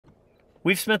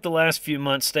We've spent the last few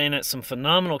months staying at some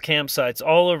phenomenal campsites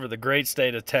all over the great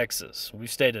state of Texas.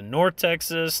 We've stayed in North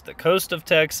Texas, the coast of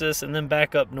Texas, and then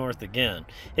back up north again.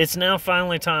 It's now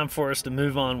finally time for us to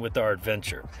move on with our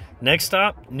adventure. Next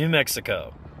stop, New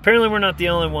Mexico. Apparently we're not the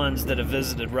only ones that have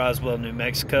visited Roswell, New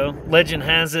Mexico. Legend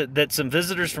has it that some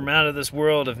visitors from out of this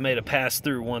world have made a pass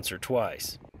through once or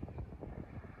twice.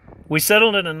 We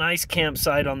settled at a nice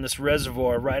campsite on this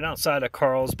reservoir right outside of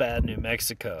Carlsbad, New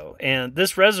Mexico. And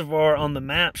this reservoir on the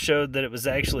map showed that it was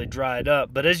actually dried up,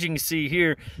 but as you can see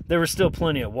here, there was still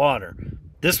plenty of water.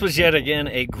 This was yet again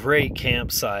a great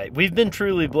campsite. We've been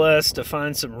truly blessed to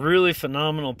find some really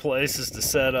phenomenal places to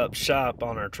set up shop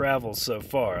on our travels so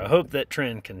far. I hope that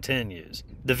trend continues.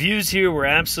 The views here were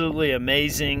absolutely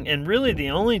amazing, and really the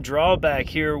only drawback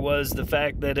here was the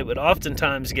fact that it would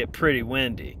oftentimes get pretty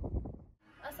windy.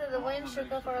 The wind shook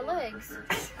off our legs.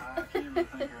 What do you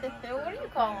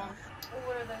call them?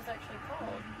 What are those actually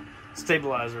called?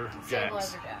 Stabilizer jacks.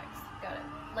 Stabilizer jacks. Got it.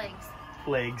 Legs.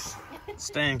 Legs.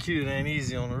 Staying cute ain't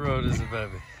easy on the road, is it,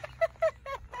 baby?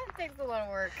 It takes a lot of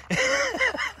work.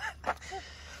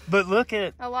 But look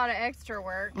at... a lot of extra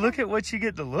work. Look at what you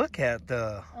get to look at,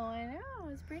 though. Oh, I know.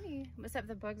 It's pretty. Except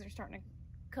the bugs are starting to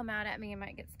come out at me and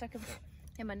might get stuck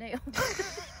in my nail.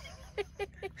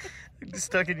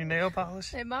 Stuck in your nail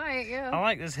polish? It might, yeah. I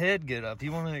like this head get up.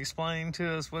 You want to explain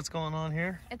to us what's going on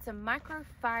here? It's a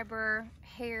microfiber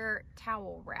hair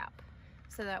towel wrap.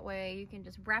 So that way you can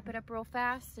just wrap it up real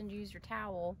fast and use your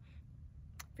towel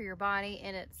for your body,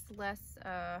 and it's less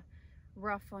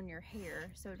rough on your hair,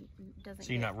 so it doesn't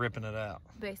So you're not ripping it out?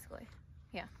 Basically.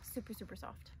 Yeah, super, super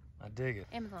soft. I dig it.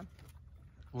 Amazon.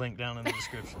 Link down in the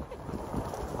description.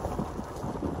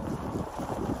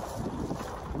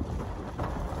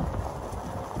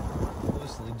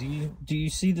 Do you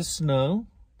see the snow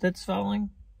that's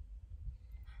falling?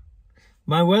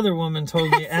 My weather woman told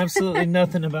me absolutely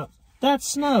nothing about that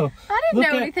snow. I didn't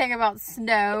know anything about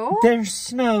snow. There's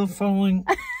snow falling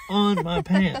on my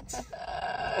pants.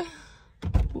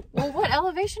 Well, what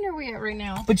elevation are we at right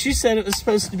now? But you said it was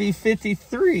supposed to be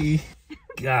 53.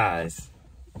 Guys,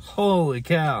 holy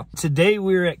cow. Today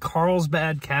we're at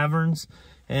Carlsbad Caverns,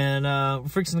 and we're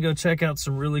fixing to go check out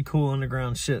some really cool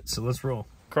underground shit, so let's roll.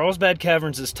 Carlsbad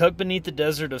Caverns is tucked beneath the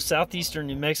desert of southeastern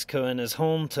New Mexico and is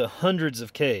home to hundreds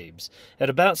of caves. At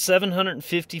about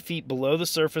 750 feet below the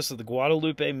surface of the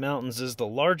Guadalupe Mountains is the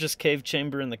largest cave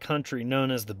chamber in the country,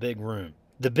 known as the Big Room.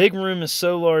 The Big Room is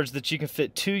so large that you can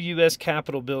fit 2 U.S.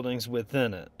 Capitol buildings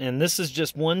within it, and this is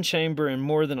just one chamber in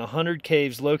more than 100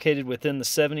 caves located within the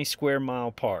 70 square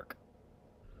mile park.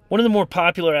 One of the more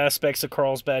popular aspects of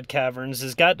Carlsbad Caverns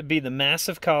has got to be the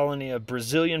massive colony of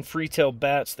Brazilian free-tailed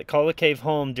bats that call the cave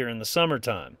home during the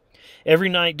summertime. Every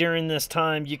night during this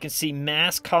time, you can see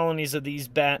mass colonies of these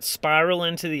bats spiral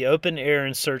into the open air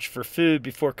in search for food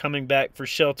before coming back for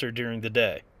shelter during the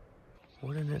day.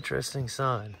 What an interesting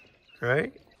sign,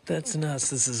 right? That's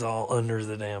nuts. This is all under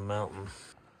the damn mountain.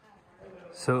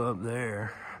 So up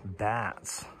there,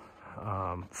 bats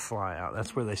fly out.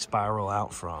 That's where they spiral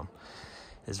out from.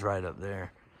 Is right up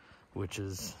there, which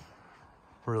is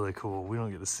really cool. We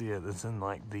don't get to see it. It's in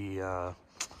like the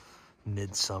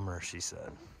midsummer, she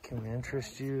said. Can we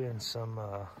interest you in some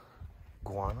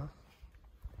guana?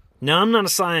 Now, I'm not a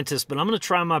scientist, but I'm going to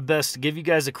try my best to give you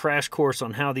guys a crash course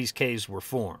on how these caves were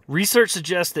formed. Research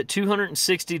suggests that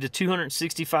 260 to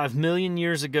 265 million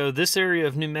years ago, this area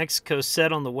of New Mexico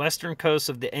set on the western coast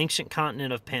of the ancient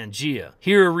continent of Pangaea.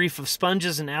 Here, a reef of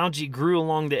sponges and algae grew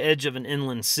along the edge of an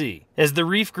inland sea. As the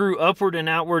reef grew upward and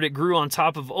outward, it grew on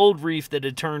top of old reef that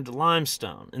had turned to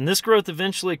limestone, and this growth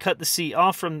eventually cut the sea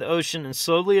off from the ocean and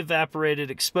slowly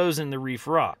evaporated, exposing the reef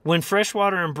rock. When fresh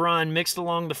water and brine mixed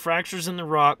along the fractures in the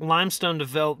rock, limestone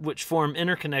developed, which formed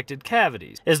interconnected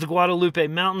cavities. As the Guadalupe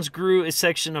Mountains grew, a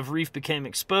section of reef became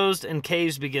exposed and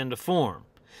caves began to form.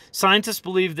 Scientists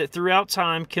believe that throughout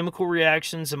time, chemical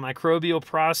reactions and microbial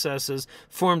processes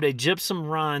formed a gypsum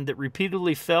rind that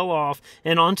repeatedly fell off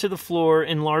and onto the floor,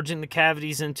 enlarging the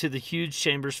cavities into the huge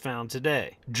chambers found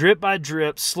today. Drip by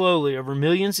drip, slowly, over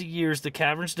millions of years, the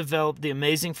caverns developed the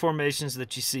amazing formations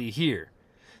that you see here.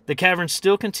 The caverns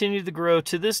still continue to grow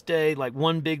to this day like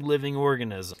one big living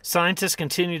organism. Scientists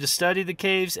continue to study the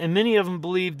caves, and many of them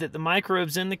believe that the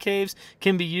microbes in the caves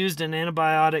can be used in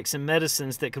antibiotics and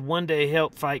medicines that could one day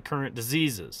help fight current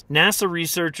diseases. NASA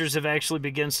researchers have actually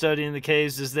begun studying the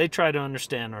caves as they try to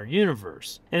understand our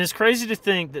universe. And it's crazy to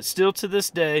think that still to this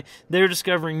day, they're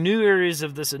discovering new areas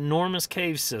of this enormous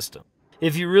cave system.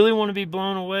 If you really want to be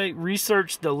blown away,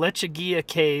 research the 𝗬𝐿𝐴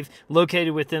cave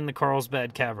located within the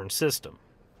Carlsbad Cavern system.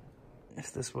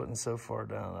 If this wasn't so far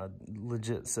down, I'd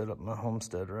legit set up my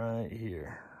homestead right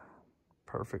here.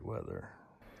 Perfect weather.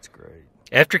 It's great.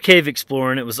 After cave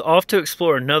exploring, it was off to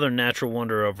explore another natural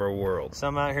wonder of our world. So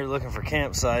I'm out here looking for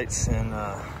campsites, and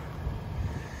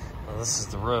well, this is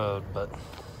the road, but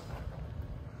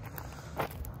I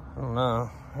don't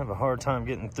know. I have a hard time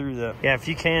getting through that. Yeah, if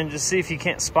you can, just see if you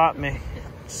can't spot me.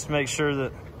 Just make sure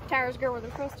that tires go where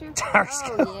they're supposed to. Tires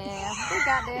go. Yeah, we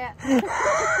got that.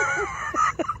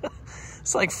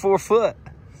 It's like 4 foot.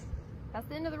 That's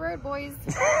the end of the road, boys.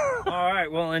 All right,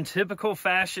 well, in typical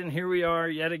fashion, here we are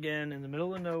yet again in the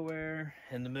middle of nowhere,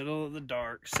 in the middle of the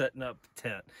dark, setting up the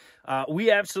tent.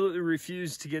 We absolutely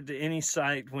refuse to get to any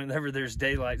site whenever there's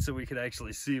daylight so we could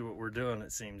actually see what we're doing,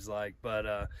 it seems like.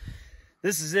 But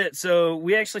this is it. So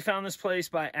we actually found this place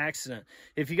by accident.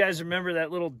 If you guys remember that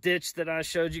little ditch that I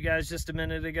showed you guys just a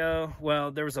minute ago,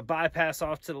 well, there was a bypass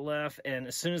off to the left, and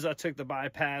as soon as I took the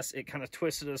bypass, it kind of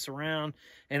twisted us around,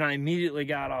 and I immediately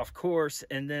got off course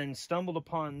and then stumbled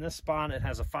upon this spot. It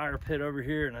has a fire pit over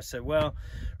here, and I said, well,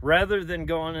 rather than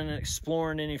going and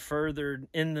exploring any further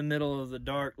in the middle of the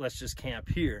dark, let's just camp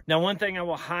here. Now, one thing I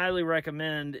will highly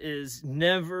recommend is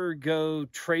never go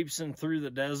traipsing through the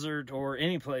desert or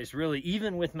any place, really,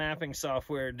 even with mapping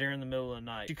software during the middle of the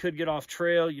night. You could get off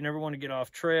trail. You never want to get off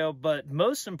trail, but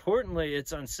most importantly,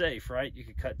 it's unsafe, right? You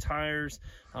could cut tires.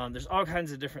 There's all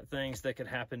kinds of different things that could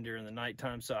happen during the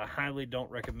nighttime, so I highly don't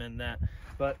recommend that.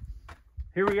 But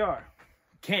here we are,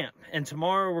 camp, and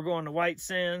tomorrow we're going to White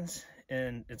Sands,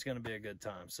 and it's going to be a good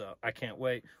time, so I can't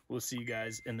wait. We'll see you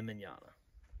guys in the manana.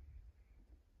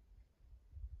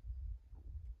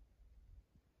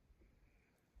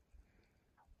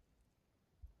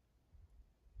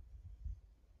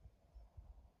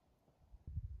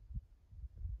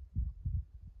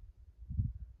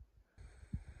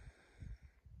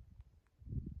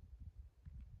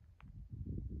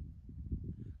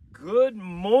 Good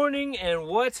morning, and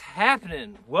what's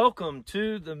happening? Welcome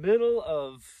to the middle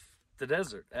of the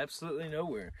desert, absolutely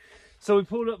nowhere. So we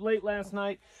pulled up late last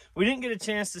night. We didn't get a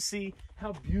chance to see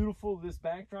how beautiful this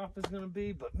backdrop is going to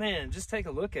be, but man, just take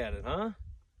a look at it, huh?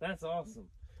 That's awesome.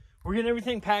 We're getting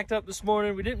everything packed up this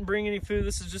morning. We didn't bring any food.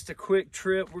 This is just a quick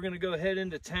trip. We're going to go head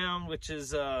into town, which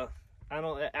is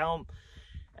𝐼𝐴𝐴𝐼𝐴,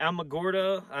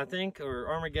 I think, or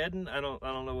Armageddon. I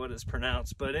don't know what it's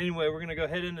pronounced, but anyway, we're gonna go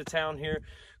head into town here,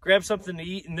 grab something to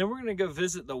eat, and then we're gonna go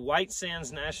visit the White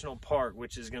Sands National Park,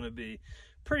 which is gonna be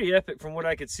pretty epic from what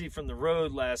I could see from the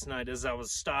road last night as I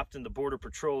was stopped in the Border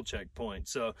Patrol checkpoint.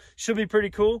 So should be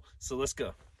pretty cool. So let's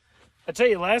go. I tell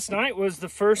you, last night was the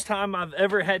first time I've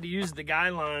ever had to use the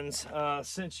guidelines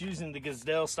since using the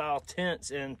Gazelle style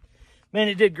tents, and man,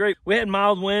 it did great. We had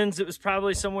mild winds. It was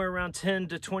probably somewhere around 10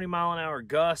 to 20 mile an hour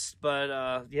gusts,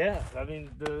 but yeah, I mean,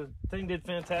 the thing did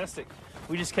fantastic.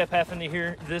 We just kept having to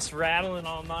hear this rattling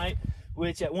all night,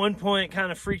 which at one point kind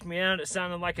of freaked me out. It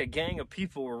sounded like a gang of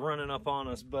people were running up on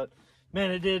us, but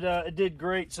man, it did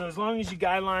great. So as long as you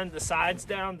guideline the sides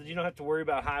down, you don't have to worry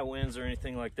about high winds or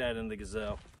anything like that in the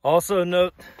Gazelle. Also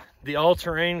note the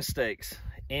all-terrain stakes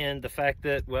and the fact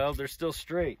that, well, they're still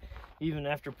straight, even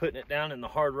after putting it down in the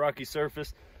hard rocky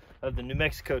surface of the New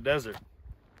Mexico desert.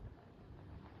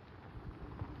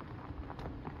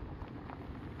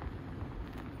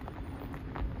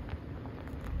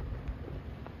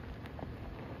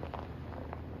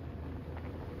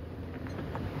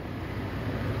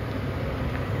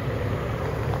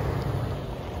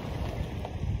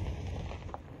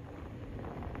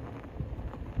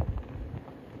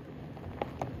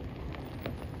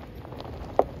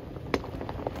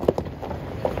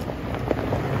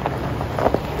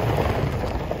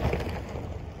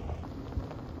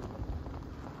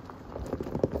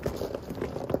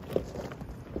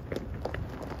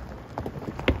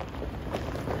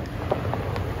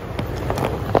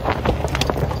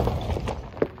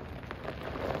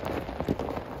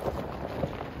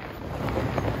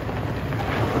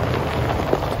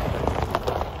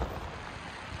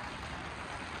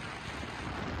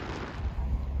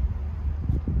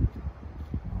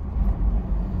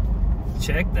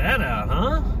 Check that out,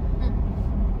 huh?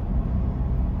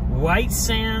 White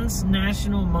Sands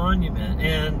National Monument.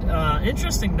 And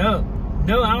interesting note,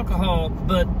 no alcohol,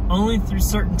 but only through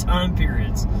certain time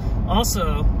periods.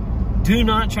 Also, do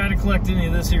not try to collect any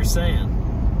of this here sand.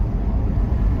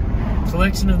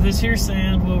 Collection of this here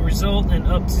sand will result in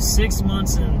up to 6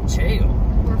 months in jail.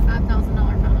 Or $5,000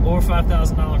 fine. Or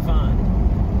 $5,000 fine. To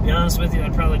be honest with you,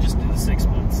 I'd probably just do the 6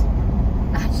 months.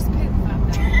 I just paid the $5,000.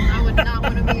 I would not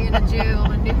want to be in a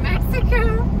jail in New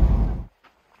Mexico.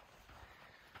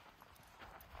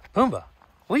 Pumbaa,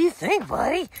 What do you think,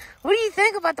 buddy? What do you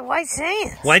think about the white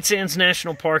sands? White Sands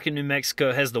National Park in New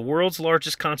Mexico has the world's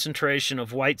largest concentration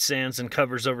of white sands and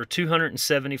covers over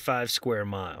 275 square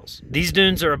miles. These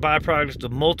dunes are a byproduct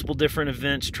of multiple different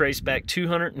events traced back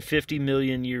 250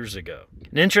 million years ago.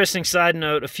 An interesting side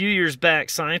note, a few years back,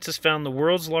 scientists found the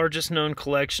world's largest known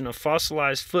collection of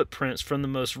fossilized footprints from the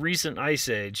most recent ice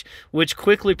age, which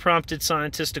quickly prompted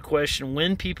scientists to question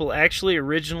when people actually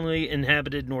originally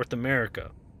inhabited North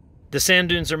America. The sand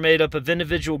dunes are made up of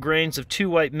individual grains of two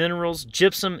white minerals,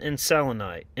 gypsum and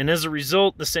selenite, and as a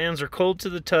result, the sands are cold to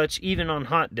the touch even on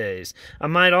hot days. I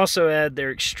might also add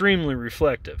they're extremely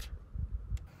reflective.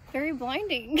 Very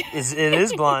blinding. It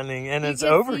is blinding, and it's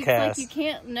overcast. Like you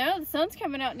can't, no, the sun's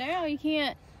coming out now. You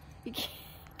can't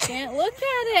look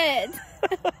at it.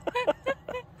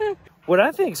 What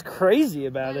I think is crazy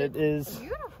about it is...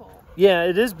 beautiful. Yeah,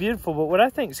 it is beautiful, but what I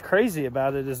think is crazy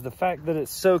about it is the fact that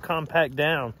it's so compact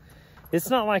down. It's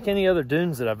not like any other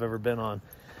dunes that I've ever been on.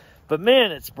 But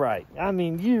man, it's bright. I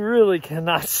mean, you really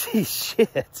cannot see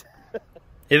shit.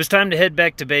 It was time to head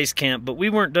back to base camp, but we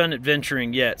weren't done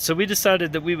adventuring yet, so we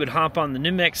decided that we would hop on the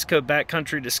New Mexico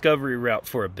Backcountry Discovery route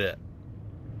for a bit.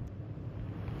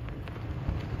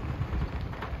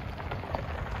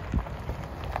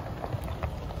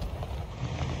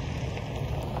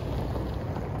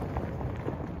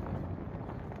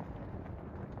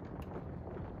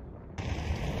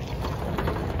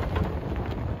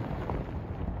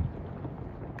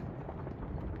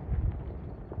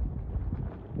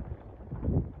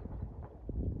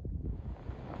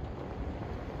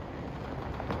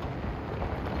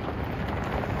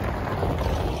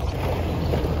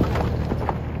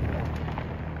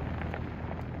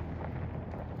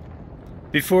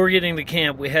 Before getting to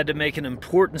camp, we had to make an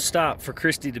important stop for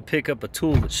Christy to pick up a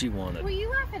tool that she wanted. What are you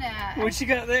laughing at? What you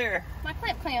got there? My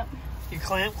clamp. Your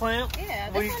clamp? Yeah,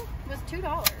 this one was $2.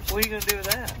 What are you going to do with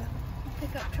that?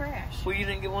 Pick up trash. Well, you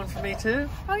didn't get one for me too?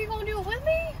 Oh, you going to do it with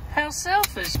me? How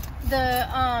selfish. The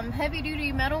heavy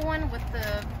duty metal one with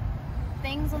the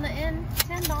things on the end,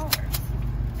 $10.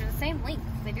 They're the same length.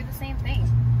 They do the same thing.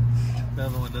 The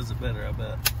other one does it better, I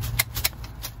bet.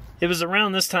 It was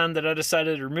around this time that I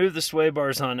decided to remove the sway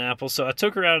bars on Apple, so I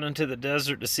took her out into the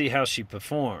desert to see how she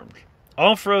performed.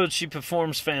 Off-road, she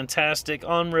performs fantastic.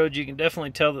 On-road, you can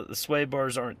definitely tell that the sway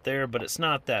bars aren't there, but it's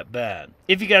not that bad.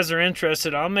 If you guys are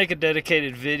interested, I'll make a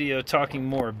dedicated video talking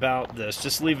more about this.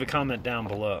 Just leave a comment down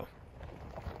below.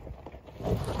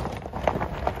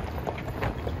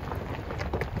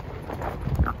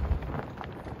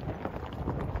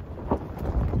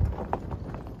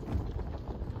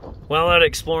 While out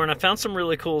exploring, I found some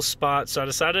really cool spots, so I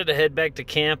decided to head back to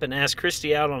camp and ask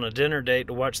Christy out on a dinner date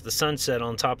to watch the sunset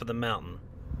on top of the mountain.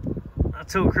 I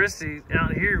told Christy,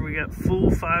 out here we got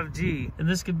full 5G, and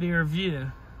this could be our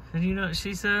view. And you know what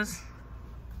she says?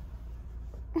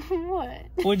 What?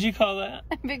 What'd you call that?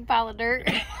 A big pile of dirt.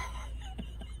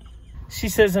 She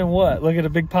says, and what? Look at a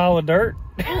big pile of dirt?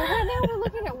 Well, right now we're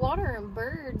looking at water and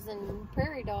birds and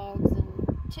prairie dogs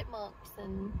and chipmunks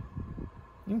and...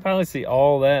 You can probably see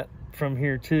all that from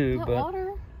here too, not but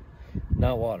water.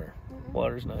 Not water.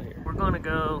 Water's not here. We're gonna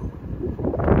go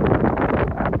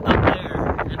up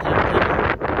there and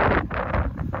have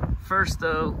dinner. First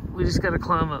though, we just gotta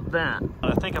climb up that.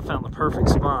 I think I found the perfect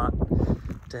spot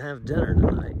to have dinner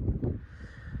tonight.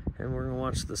 And we're gonna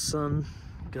watch the sun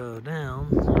go down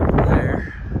over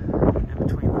there in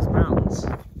between those mountains.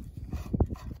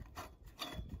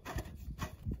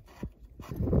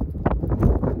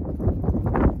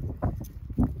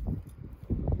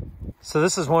 So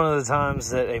this is one of the times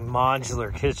that a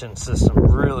modular kitchen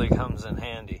system really comes in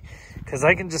handy, because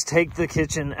I can just take the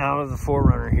kitchen out of the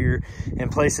 4Runner here and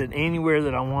place it anywhere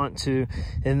that I want to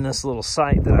in this little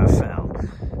site that I found,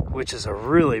 which is a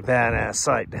really badass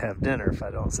site to have dinner if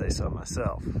I don't say so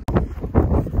myself.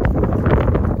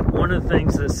 One of the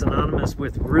things that's synonymous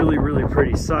with really, really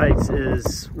pretty sites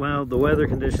is, well, the weather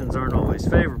conditions aren't always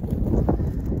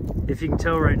favorable. If you can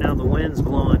tell right now, the wind's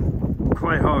blowing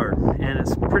quite hard and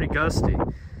it's pretty gusty.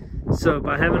 So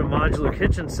by having a modular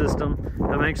kitchen system,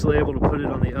 I'm actually able to put it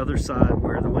on the other side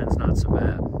where the wind's not so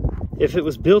bad. If it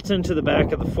was built into the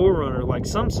back of the 4Runner like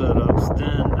some setups,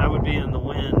 then I would be in the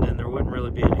wind and there wouldn't really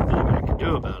be anything I could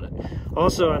do about it.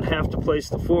 Also, I'd have to place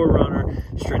the 4Runner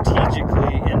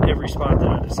strategically in every spot that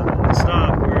I decided to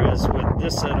stop, whereas with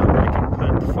this setup, I can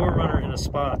put the 4Runner in a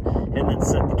spot and then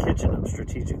set the kitchen up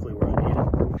strategically where I need it.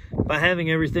 By having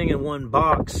everything in one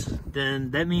box,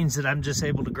 then that means that I'm just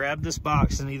able to grab this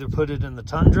box and either put it in the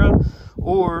Tundra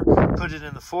or put it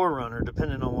in the 4Runner,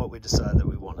 depending on what we decide that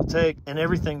we want to take. And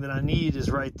everything that I need is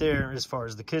right there as far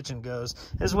as the kitchen goes,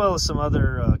 as well as some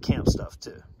other camp stuff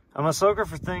too. I'm a sucker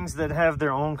for things that have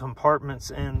their own compartments,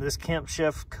 and this Camp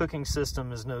Chef cooking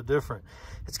system is no different.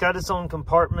 It's got its own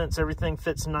compartments. Everything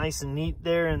fits nice and neat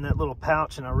there in that little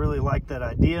pouch, and I really like that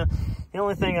idea. The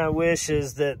only thing I wish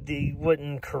is that they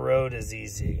wouldn't corrode as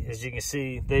easy. As you can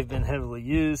see, they've been heavily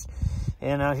used,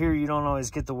 and out here you don't always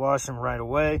get to wash them right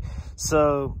away.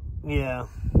 So yeah,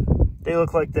 they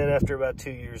look like that after about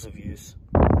 2 years of use.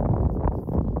 Are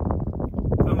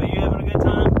you having a good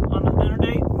time on the dinner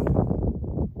date?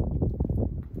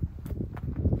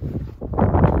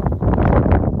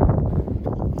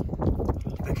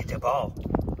 Look at that ball.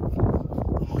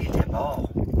 I'm gonna get that ball.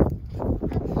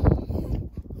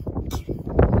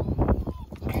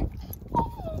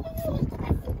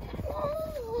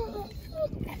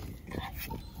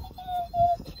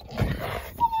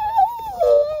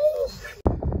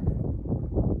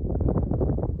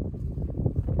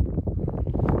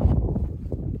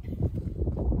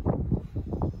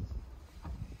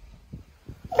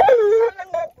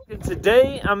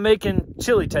 Today I'm making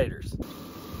chili taters.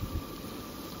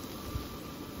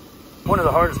 One of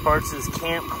the hardest parts is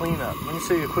camp cleanup. Let me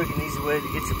show you a quick and easy way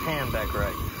to get your pan back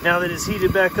right. Now that it's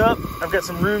heated back up, I've got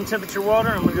some room temperature water.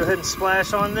 I'm gonna go ahead and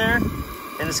splash on there,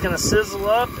 and it's gonna sizzle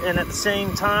up, and at the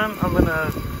same time, I'm gonna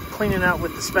clean it out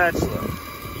with the spatula.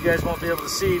 You guys won't be able to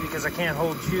see because I can't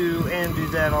hold you and do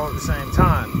that all at the same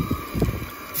time.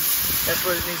 That's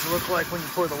what it needs to look like when you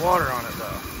pour the water on it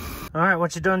though. All right,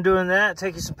 once you're done doing that,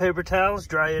 take you some paper towels,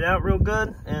 dry it out real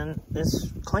good, and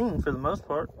it's clean for the most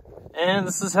part. And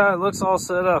this is how it looks all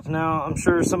set up. Now, I'm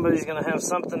sure somebody's gonna have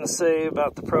something to say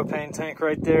about the propane tank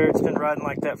right there. It's been riding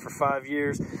like that for 5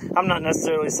 years. I'm not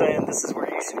necessarily saying this is where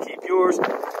you should keep yours,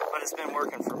 but it's been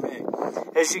working for me.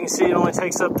 As you can see, it only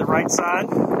takes up the right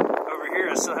side. Over here,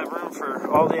 I still have room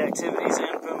for all the activities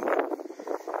and boom,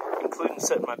 including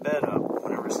setting my bed up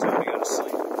whenever it's time to go to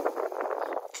sleep.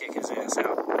 Kick his ass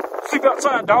out. Sleep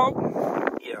outside,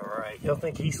 dog. Yeah, right. Y'all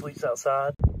think he sleeps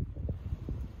outside?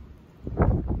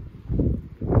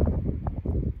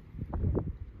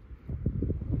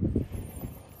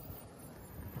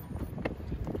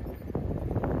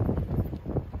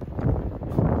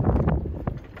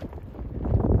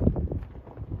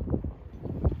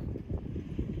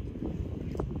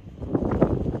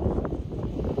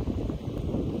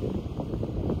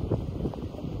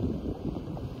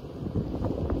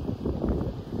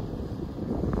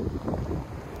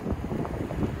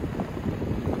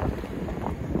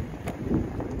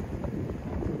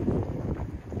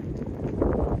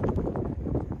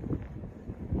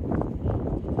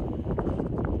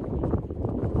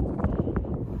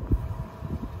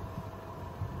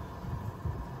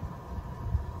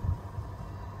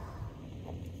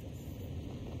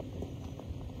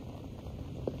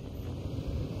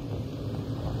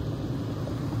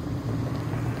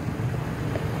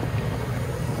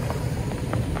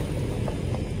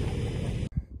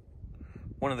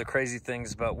 One of the crazy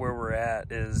things about where we're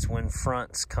at is when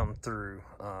fronts come through,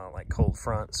 like cold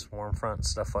fronts, warm fronts,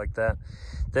 stuff like that,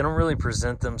 they don't really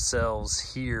present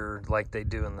themselves here like they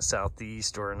do in the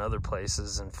southeast or in other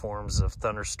places in forms of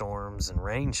thunderstorms and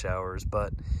rain showers,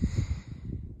 but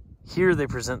here they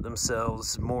present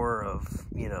themselves more of,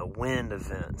 you know, wind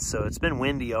events. So it's been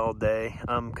windy all day.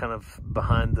 I'm kind of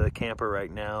behind the camper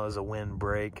right now as a wind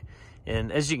break.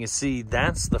 And as you can see,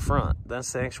 that's the front.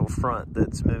 That's the actual front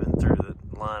that's moving through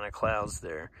the line of clouds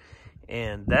there.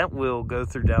 And that will go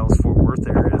through Dallas-Fort Worth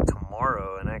area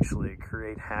tomorrow and actually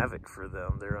create havoc for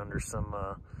them. They're under some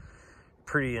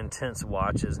pretty intense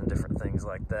watches and different things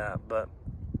like that. But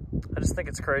I just think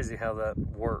it's crazy how that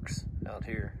works out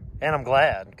here. And I'm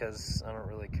glad, because I don't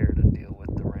really care to deal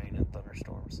with the rain and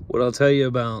thunderstorms. What I'll tell you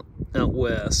about out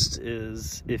west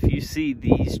is if you see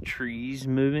these trees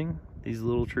moving, these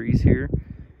little trees here,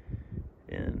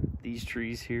 and these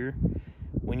trees here,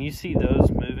 when you see those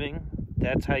moving,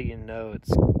 that's how you know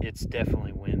it's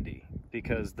definitely windy,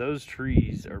 because those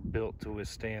trees are built to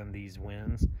withstand these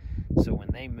winds. So when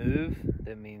they move,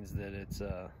 that means that it's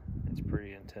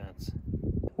pretty intense.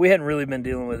 We hadn't really been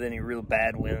dealing with any real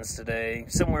bad winds today,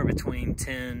 somewhere between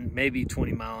 10, maybe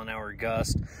 20 mile an hour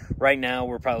gust. Right now,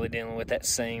 we're probably dealing with that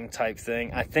same type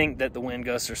thing. I think that the wind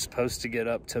gusts are supposed to get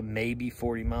up to maybe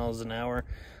 40 miles an hour.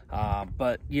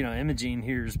 But, you know, Imogene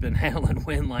here has been handling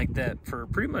wind like that for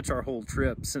pretty much our whole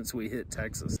trip since we hit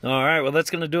Texas. All right, well, that's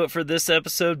going to do it for this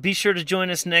episode. Be sure to join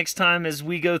us next time as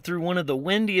we go through one of the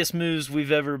windiest moves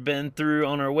we've ever been through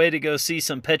on our way to go see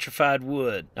some petrified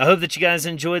wood. I hope that you guys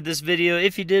enjoyed this video.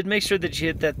 If you did, make sure that you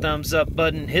hit that thumbs up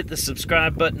button, hit the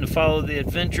subscribe button to follow the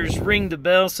adventures, ring the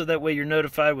bell so that way you're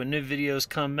notified when new videos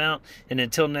come out. And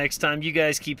until next time, you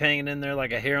guys keep hanging in there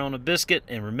like a hair on a biscuit.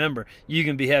 And remember, you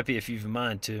can be happy if you've a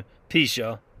mind to. Peace,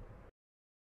 y'all.